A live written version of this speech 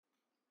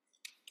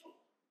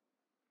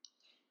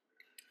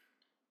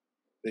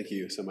Thank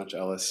you so much,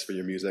 Ellis, for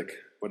your music.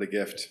 What a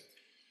gift.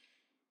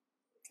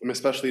 I'm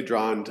especially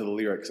drawn to the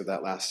lyrics of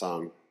that last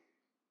song.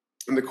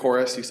 In the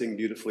chorus, you sing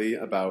beautifully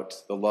about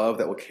the love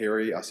that will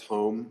carry us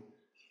home,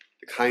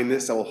 the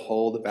kindness that will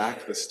hold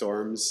back the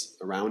storms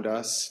around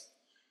us.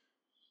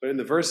 But in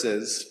the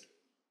verses,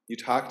 you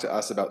talk to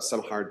us about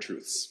some hard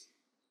truths.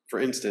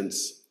 For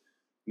instance,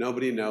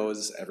 nobody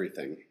knows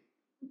everything.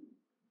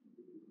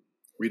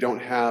 We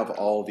don't have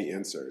all the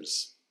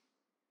answers.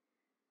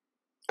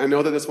 I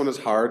know that this one is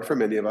hard for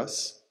many of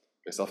us,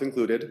 myself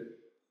included,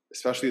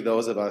 especially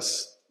those of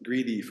us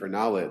greedy for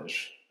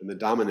knowledge and the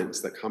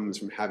dominance that comes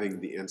from having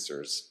the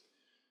answers.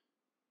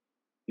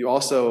 You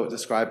also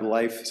describe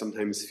life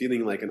sometimes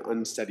feeling like an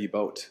unsteady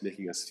boat,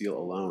 making us feel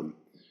alone.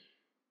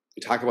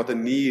 You talk about the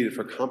need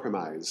for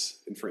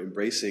compromise and for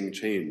embracing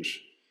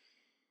change.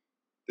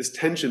 This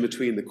tension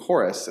between the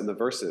chorus and the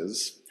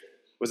verses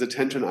was a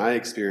tension I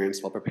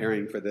experienced while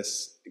preparing for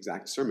this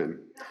exact sermon.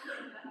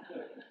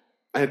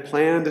 I had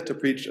planned to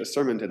preach a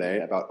sermon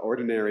today about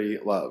ordinary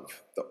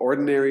love, the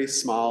ordinary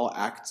small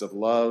acts of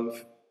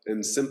love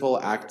and simple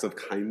acts of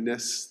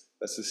kindness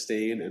that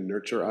sustain and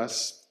nurture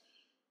us.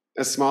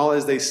 As small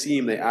as they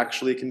seem, they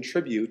actually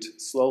contribute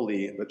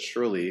slowly but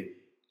surely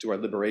to our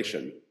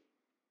liberation.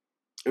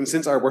 And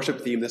since our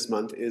worship theme this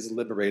month is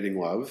liberating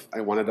love,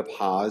 I wanted to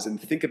pause and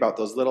think about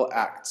those little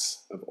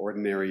acts of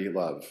ordinary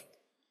love,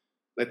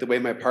 like the way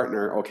my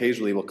partner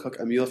occasionally will cook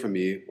a meal for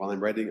me while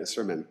I'm writing a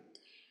sermon.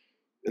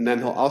 And then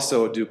he'll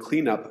also do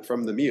cleanup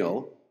from the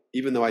meal,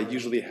 even though I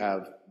usually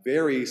have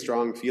very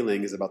strong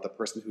feelings about the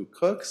person who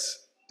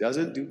cooks,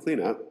 doesn't do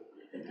cleanup.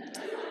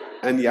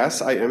 And yes,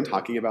 I am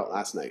talking about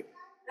last night.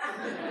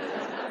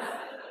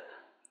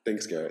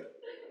 Thanks, Garrett.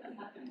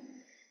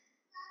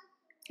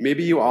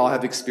 Maybe you all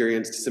have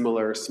experienced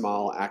similar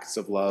small acts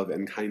of love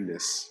and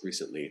kindness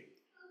recently.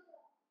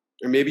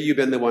 Or maybe you've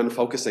been the one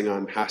focusing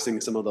on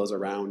passing some of those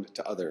around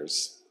to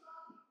others.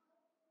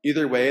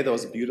 Either way,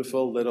 those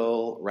beautiful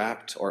little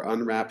wrapped or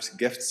unwrapped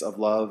gifts of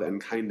love and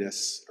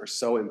kindness are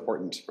so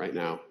important right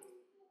now.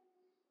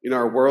 In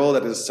our world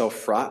that is so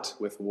fraught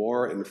with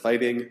war and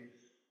fighting,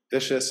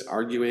 vicious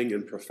arguing,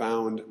 and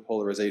profound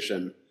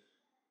polarization,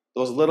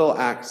 those little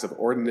acts of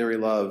ordinary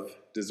love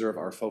deserve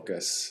our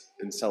focus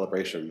and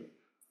celebration.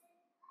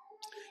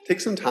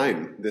 Take some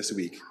time this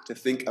week to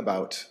think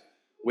about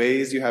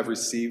ways you have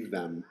received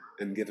them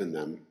and given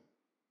them.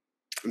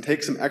 And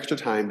take some extra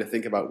time to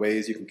think about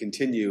ways you can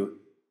continue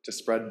to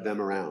spread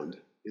them around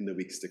in the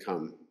weeks to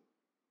come.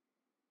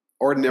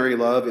 Ordinary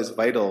love is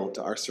vital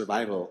to our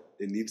survival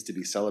and needs to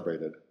be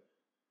celebrated.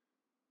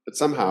 But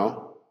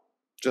somehow,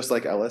 just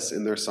like Ellis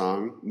in their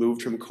song,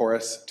 moved from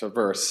chorus to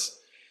verse,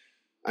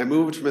 I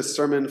moved from a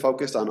sermon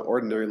focused on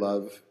ordinary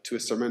love to a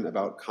sermon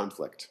about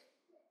conflict.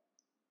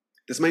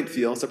 This might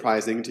feel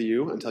surprising to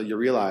you until you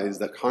realize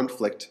that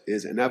conflict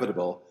is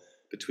inevitable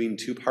between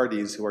two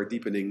parties who are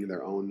deepening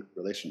their own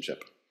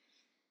relationship.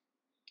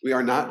 We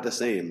are not the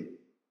same.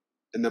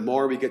 And the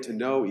more we get to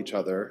know each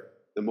other,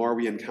 the more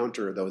we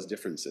encounter those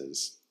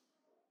differences.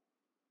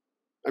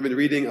 I've been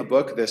reading a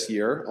book this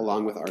year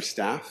along with our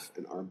staff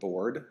and our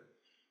board.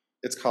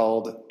 It's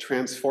called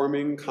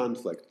Transforming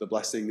Conflict, The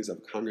Blessings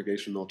of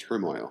Congregational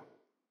Turmoil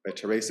by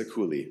Teresa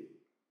Cooley.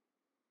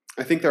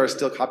 I think there are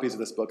still copies of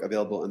this book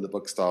available in the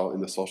bookstall in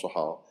the social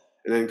hall,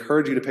 and I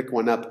encourage you to pick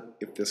one up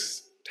if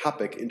this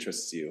topic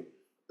interests you,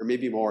 or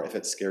maybe more if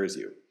it scares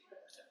you.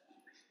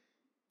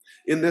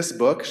 In this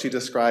book, she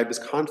describes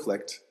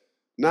conflict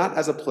not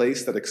as a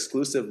place that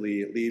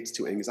exclusively leads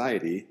to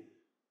anxiety,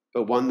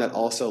 but one that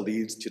also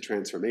leads to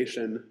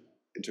transformation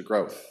and to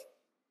growth.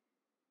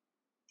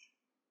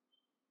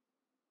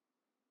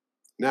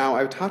 Now,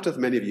 I've talked with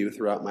many of you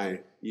throughout my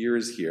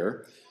years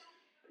here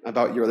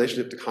about your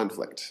relationship to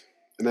conflict,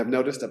 and I've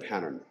noticed a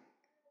pattern.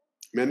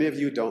 Many of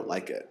you don't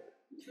like it.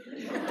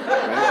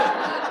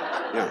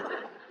 Right?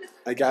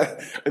 Yeah.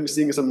 I'm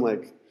seeing some I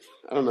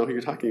don't know who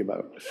you're talking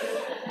about.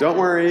 Don't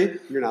worry,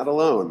 you're not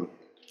alone.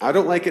 I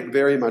don't like it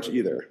very much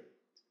either,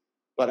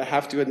 but I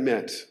have to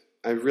admit,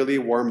 I've really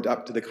warmed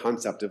up to the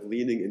concept of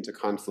leaning into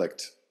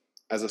conflict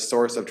as a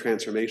source of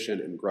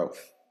transformation and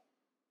growth.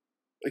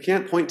 I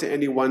can't point to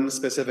any one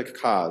specific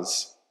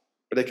cause,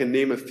 but I can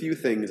name a few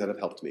things that have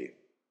helped me.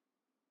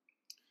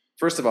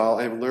 First of all,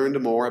 I have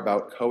learned more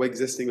about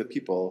coexisting with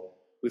people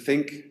who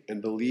think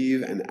and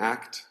believe and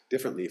act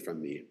differently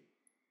from me.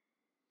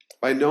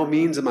 By no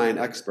means am I an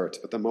expert,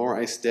 but the more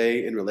I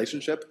stay in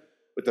relationship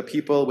with the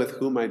people with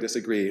whom I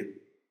disagree,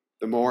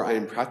 the more I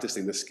am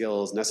practicing the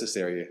skills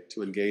necessary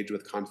to engage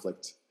with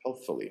conflict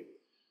healthfully.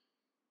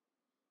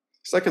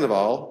 Second of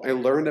all, I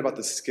learned about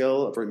the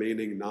skill of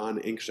remaining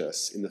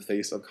non-anxious in the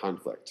face of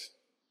conflict.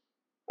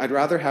 I'd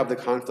rather have the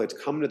conflict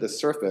come to the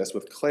surface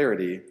with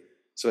clarity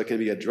so it can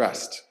be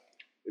addressed,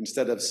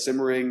 instead of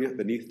simmering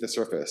beneath the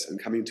surface and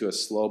coming to a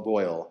slow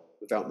boil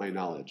without my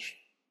knowledge.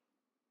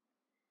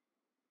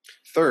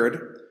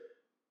 Third,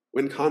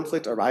 when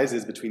conflict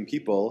arises between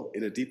people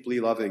in a deeply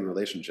loving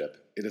relationship,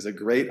 it is a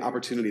great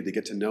opportunity to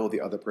get to know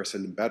the other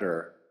person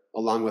better,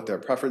 along with their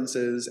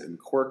preferences and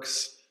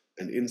quirks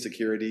and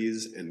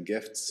insecurities and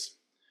gifts.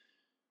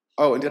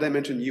 Oh, and did I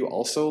mention you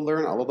also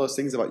learn all of those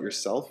things about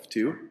yourself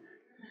too?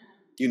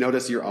 You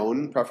notice your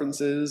own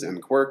preferences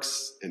and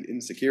quirks and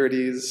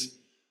insecurities,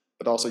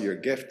 but also your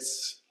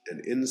gifts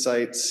and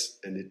insights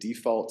and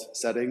default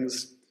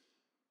settings.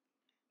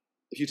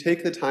 If you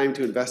take the time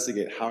to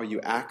investigate how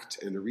you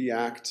act and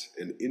react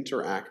and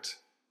interact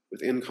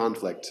within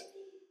conflict,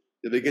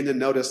 you'll begin to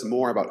notice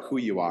more about who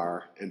you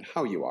are and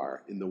how you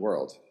are in the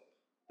world,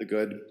 the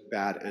good,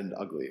 bad, and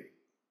ugly.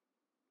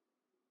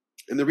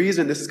 And the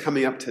reason this is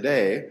coming up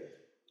today,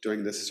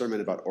 during this sermon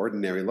about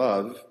ordinary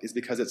love, is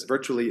because it's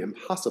virtually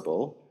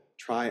impossible,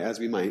 try as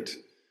we might,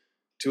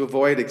 to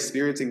avoid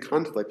experiencing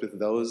conflict with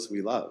those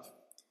we love.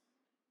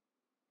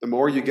 The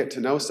more you get to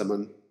know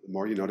someone, the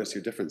more you notice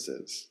your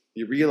differences.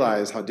 You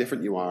realize how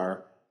different you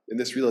are, and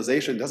this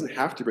realization doesn't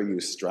have to bring you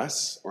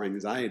stress or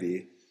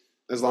anxiety,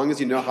 as long as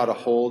you know how to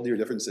hold your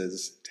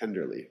differences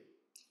tenderly.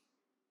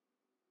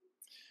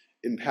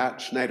 In Pat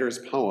Schneider's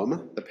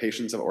poem, The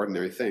Patience of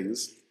Ordinary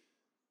Things,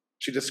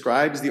 she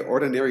describes the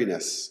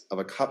ordinariness of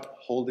a cup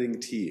holding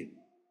tea,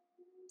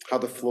 how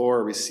the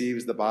floor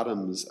receives the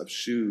bottoms of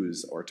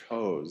shoes or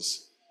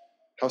toes,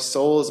 how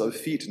soles of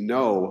feet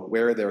know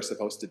where they're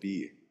supposed to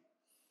be.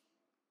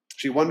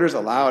 She wonders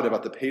aloud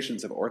about the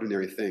patience of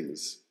ordinary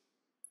things,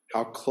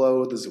 how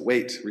clothes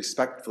wait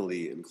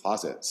respectfully in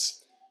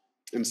closets,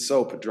 and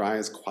soap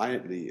dries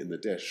quietly in the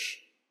dish,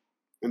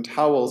 and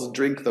towels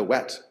drink the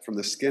wet from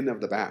the skin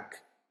of the back,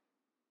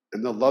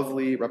 and the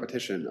lovely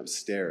repetition of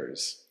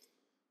stairs.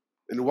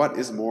 And what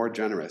is more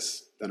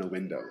generous than a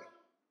window?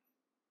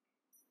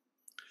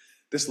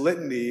 This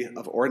litany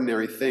of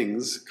ordinary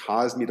things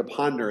caused me to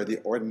ponder the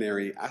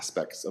ordinary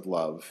aspects of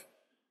love.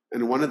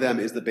 And one of them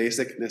is the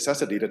basic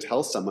necessity to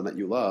tell someone that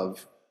you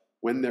love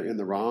when they're in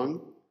the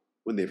wrong,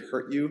 when they've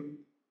hurt you,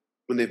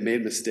 when they've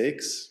made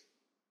mistakes,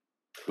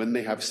 when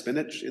they have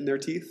spinach in their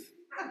teeth.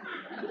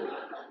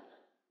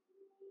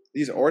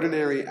 These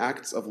ordinary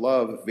acts of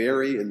love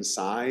vary in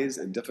size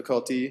and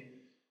difficulty,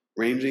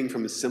 ranging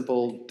from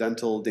simple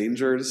dental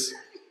dangers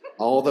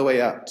all the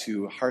way up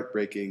to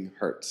heartbreaking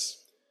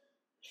hurts.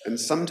 And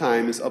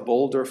sometimes a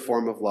bolder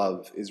form of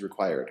love is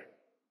required.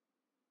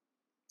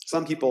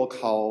 Some people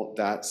call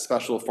that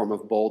special form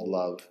of bold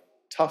love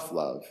tough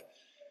love,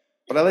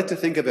 but I like to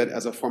think of it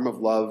as a form of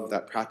love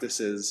that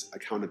practices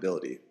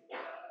accountability.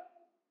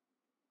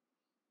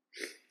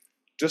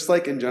 Just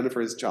like in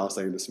Jennifer's child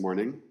study this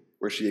morning,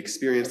 where she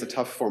experienced a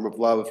tough form of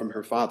love from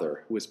her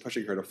father, who was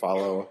pushing her to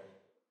follow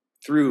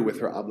through with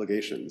her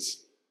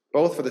obligations,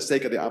 both for the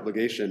sake of the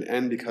obligation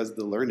and because of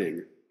the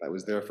learning that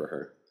was there for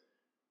her.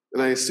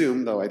 And I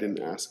assume, though I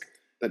didn't ask,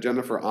 that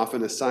Jennifer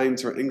often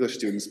assigns her English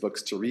students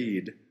books to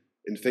read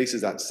and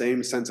faces that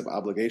same sense of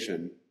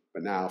obligation,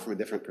 but now from a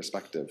different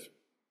perspective.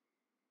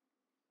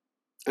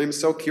 I'm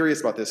so curious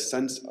about this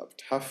sense of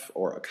tough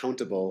or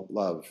accountable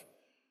love,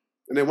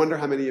 and I wonder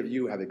how many of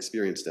you have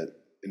experienced it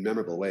in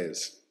memorable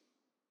ways.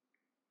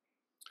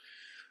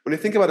 When I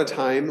think about a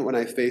time when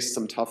I faced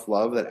some tough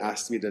love that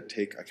asked me to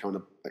take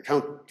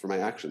account for my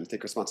actions,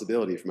 take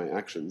responsibility for my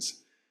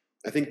actions,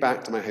 I think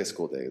back to my high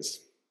school days.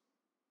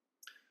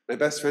 My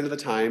best friend at the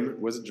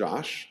time was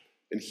Josh,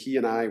 and he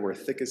and I were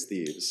thick as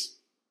thieves.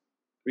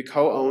 We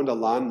co-owned a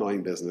lawn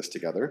mowing business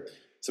together,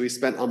 so we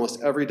spent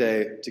almost every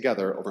day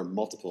together over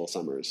multiple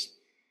summers.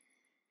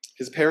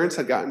 His parents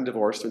had gotten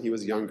divorced when he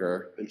was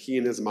younger, and he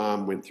and his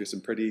mom went through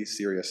some pretty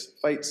serious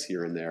fights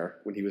here and there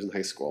when he was in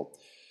high school.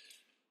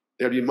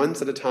 There'd be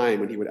months at a time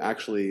when he would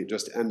actually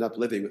just end up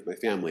living with my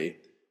family,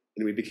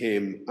 and we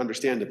became,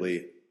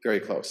 understandably,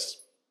 very close.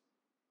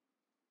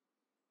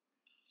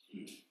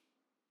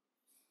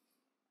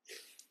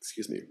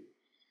 Excuse me.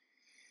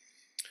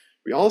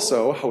 We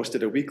also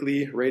hosted a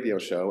weekly radio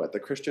show at the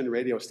Christian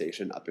radio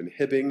station up in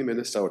Hibbing,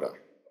 Minnesota,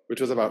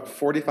 which was about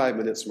 45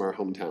 minutes from our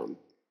hometown.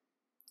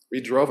 We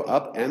drove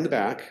up and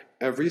back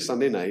every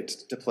Sunday night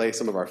to play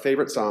some of our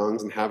favorite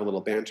songs and have a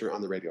little banter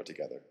on the radio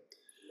together.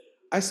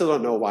 I still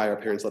don't know why our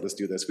parents let us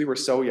do this. We were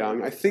so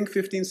young, I think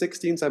 15,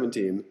 16,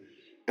 17,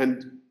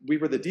 and we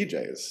were the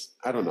DJs.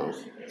 I don't know.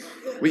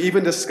 We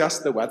even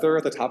discussed the weather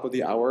at the top of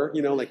the hour,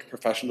 like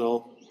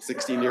professional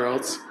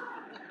 16-year-olds.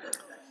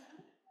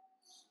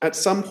 At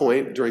some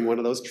point during one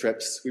of those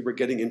trips, we were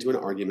getting into an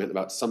argument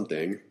about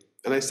something,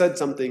 and I said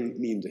something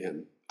mean to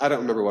him. I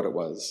don't remember what it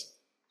was.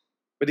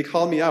 But he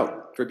called me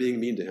out for being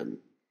mean to him.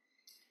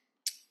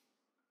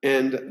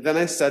 And then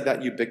I said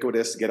that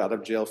ubiquitous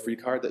get-out-of-jail-free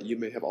card that you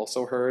may have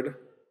also heard.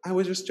 I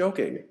was just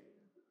joking.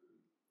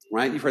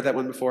 Right? You've heard that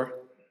one before?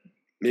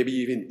 Maybe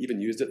you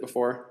even used it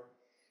before?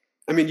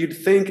 I mean, you'd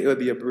think it would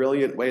be a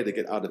brilliant way to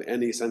get out of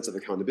any sense of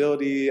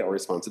accountability or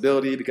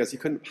responsibility because he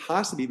couldn't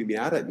possibly be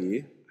mad at me.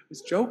 I was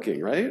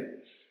joking, right?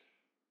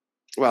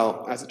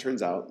 Well, as it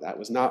turns out, that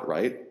was not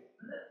right.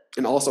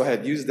 And also I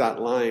had used that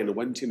line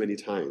one too many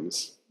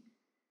times.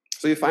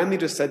 So he finally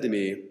just said to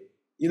me,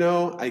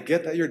 I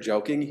get that you're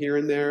joking here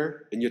and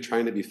there, and you're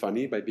trying to be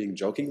funny by being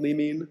jokingly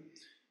mean,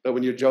 but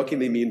when you're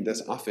jokingly mean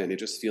this often, it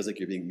just feels like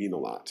you're being mean a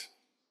lot.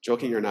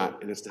 Joking or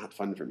not, and it's not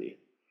fun for me.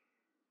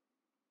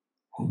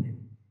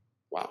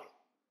 Wow.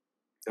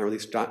 That really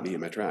stopped me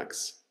in my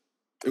tracks.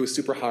 It was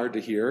super hard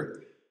to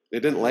hear. I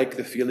didn't like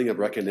the feeling of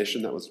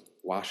recognition that was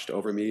washed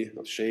over me,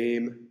 of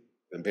shame,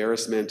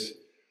 embarrassment,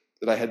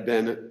 that I had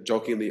been,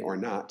 jokingly or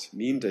not,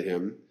 mean to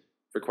him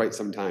for quite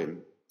some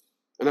time,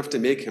 enough to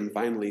make him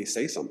finally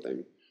say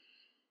something.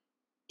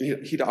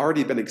 He'd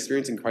already been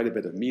experiencing quite a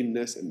bit of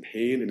meanness and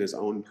pain in his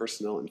own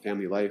personal and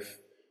family life,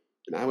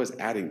 and I was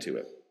adding to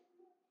it.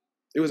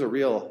 It was a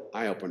real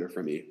eye-opener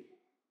for me,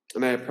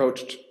 and I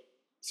approached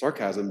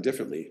sarcasm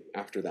differently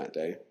after that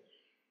day.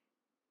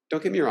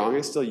 Don't get me wrong,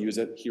 I still use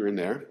it here and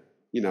there,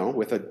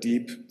 with a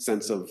deep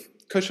sense of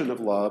cushion of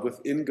love,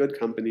 within good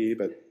company,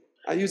 but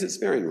I use it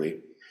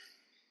sparingly.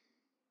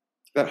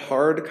 That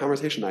hard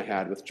conversation I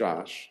had with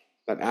Josh,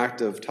 that act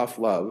of tough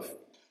love,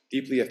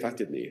 deeply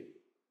affected me,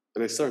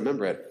 and I still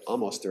remember it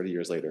almost 30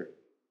 years later.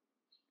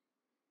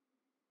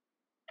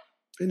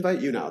 I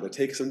invite you now to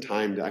take some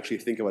time to actually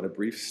think about a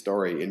brief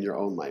story in your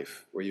own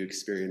life where you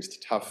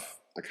experienced tough,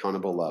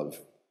 accountable love,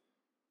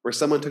 where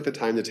someone took the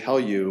time to tell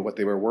you what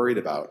they were worried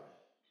about,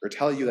 or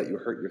tell you that you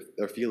hurt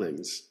their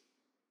feelings.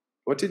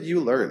 What did you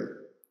learn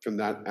from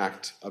that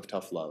act of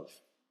tough love?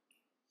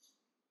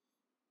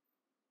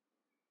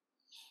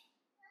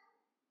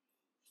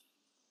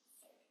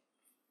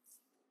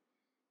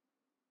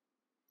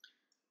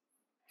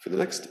 For the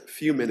next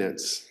few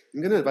minutes,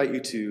 I'm going to invite you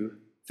to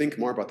think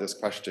more about this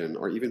question,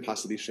 or even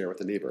possibly share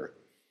with a neighbor.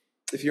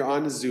 If you're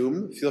on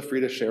Zoom, feel free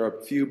to share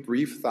a few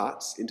brief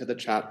thoughts into the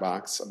chat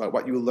box about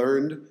what you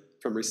learned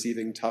from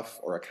receiving tough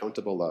or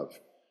accountable love.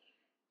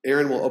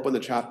 Aaron will open the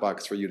chat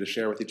box for you to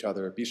share with each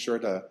other. Be sure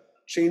to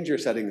change your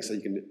settings so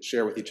you can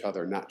share with each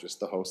other, not just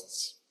the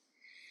hosts.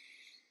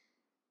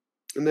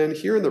 And then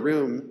here in the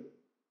room,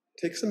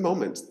 take some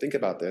moments, think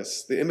about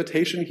this. The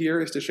invitation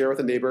here is to share with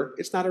a neighbor.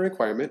 It's not a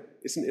requirement,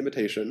 it's an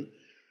invitation,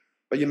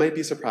 but you might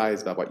be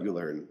surprised by what you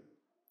learn.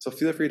 So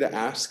feel free to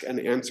ask and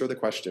answer the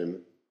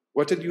question,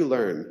 what did you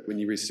learn when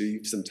you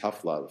received some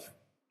tough love?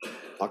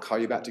 I'll call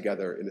you back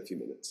together in a few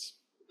minutes.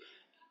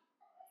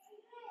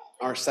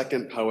 Our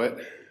second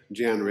poet,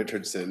 Jan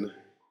Richardson,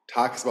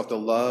 talks about the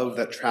love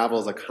that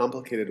travels a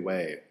complicated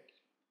way.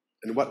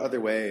 And what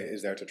other way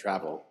is there to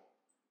travel?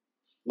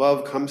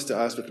 Love comes to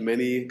us with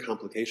many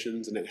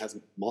complications, and it has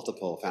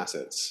multiple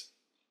facets.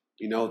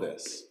 You know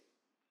this.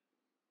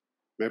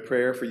 My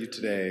prayer for you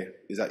today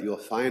is that you'll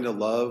find a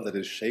love that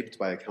is shaped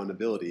by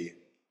accountability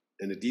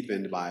and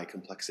deepened by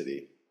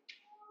complexity.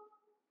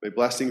 My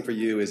blessing for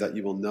you is that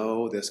you will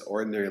know this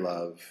ordinary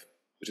love,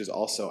 which is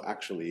also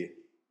actually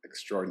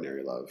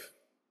extraordinary love.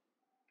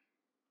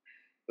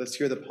 Let's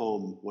hear the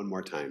poem one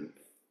more time.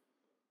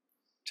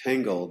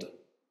 Tangled,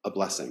 a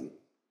blessing.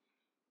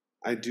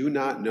 I do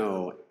not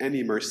know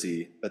any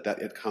mercy but that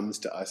it comes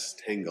to us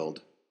tangled,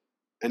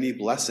 any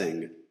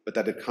blessing but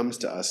that it comes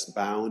to us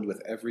bound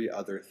with every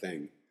other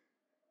thing.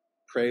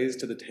 Praise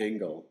to the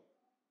tangle,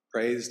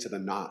 praise to the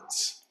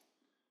knots,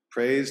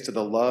 praise to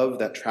the love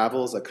that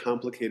travels a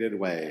complicated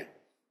way,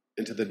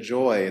 and to the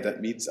joy that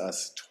meets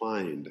us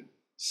twined,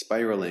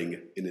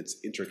 spiraling in its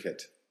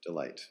intricate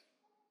delight.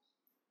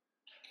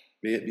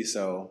 May it be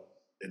so,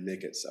 and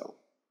make it so.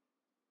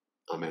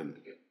 Amen.